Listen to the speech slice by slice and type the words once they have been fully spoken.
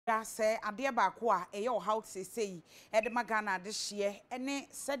say adeɛ baako a ɛyɛ ɔhaw sesei ɛde magana de hye ɛne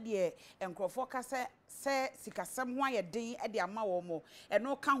sɛdeɛ nkrɔfo ka sɛ sikasɛm ho ayɛ den ɛde ama wɔ mo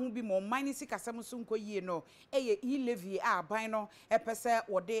ɛno ka ho bi mo man ne sikasɛm so nkɔyie no ɛyɛ e-levy a ban no ɛpɛ sɛ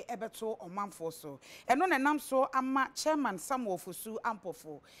wɔde ɛbɛto ɔmanfo so ɛno na nam so ama chairman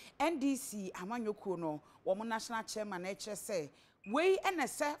Ofosu-Ampofo NDC amanyɔkuo no wɔn national chairman ɛkyerɛ sɛ wei ene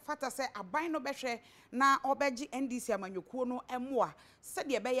se fata se aban no behwe na obegi NDC amanyɔkuo no emoa se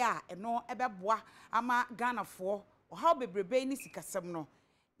de be ya eno ebeboa ama Ghanafo ohaw bebrebe ni sikasɛm no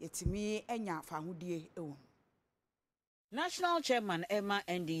yetimi enya fahodie ewo. National Chairman Emma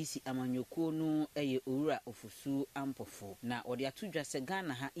NDC amanyɔkuo no eye owura Ofosu-Ampofo na ode atudwa se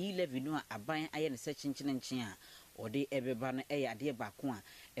Ghana ha e-levy no a aban aye ne se chinchin a ode ebeba no eye ade baako a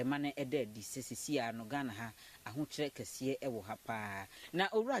ema ne eda di sesisia no Ghana ha ahokyere kese ewo ha pa na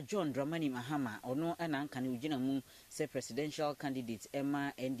owura John Dramani Mahama ono na anka ne ugina mu se presidential candidate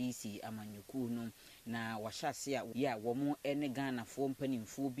Emma NDC amanyɔkuo no na washase a ya womo ene Ghana fo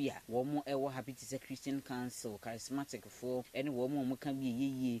mpanimfo bi a womo ewo happy to Christian Council charismatic fo ene womo mo ka bi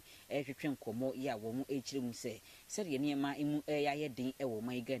yeye ehwetwe nkomo ya womo echire mu se de niema emu yaye den ewo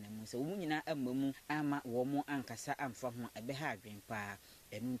man Ghana mu se womo nyina amamu ama womo ankasa amfa ho ebeha adwen pa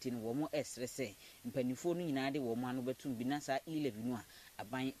enu nti no womo esre se mpanimfo no nyina de womo ano betum bi na sa e-levy no a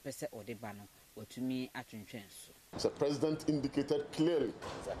aban pese ode ba no watumi atwentwen so. The president indicated clearly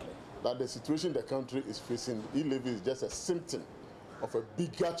that the situation the country is facing, e-levy is just a symptom of a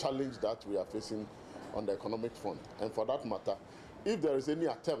bigger challenge that we are facing on the economic front. And for that matter, if there is any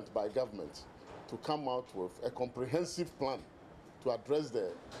attempt by government to come out with a comprehensive plan to address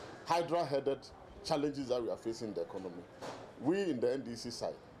the hydra-headed challenges that we are facing in the economy, we in the NDC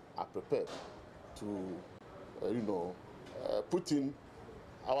side are prepared to, put in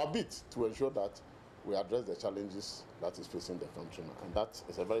our bit to ensure that we address the challenges that is facing the country, and that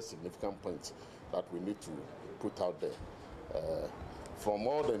is a very significant point that we need to put out there. From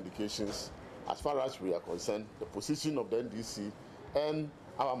all the indications, as far as we are concerned, the position of the NDC and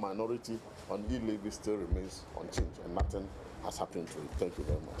our minority on e-levy still remains unchanged, and nothing has happened to it. Thank you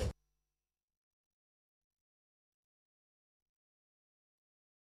very much.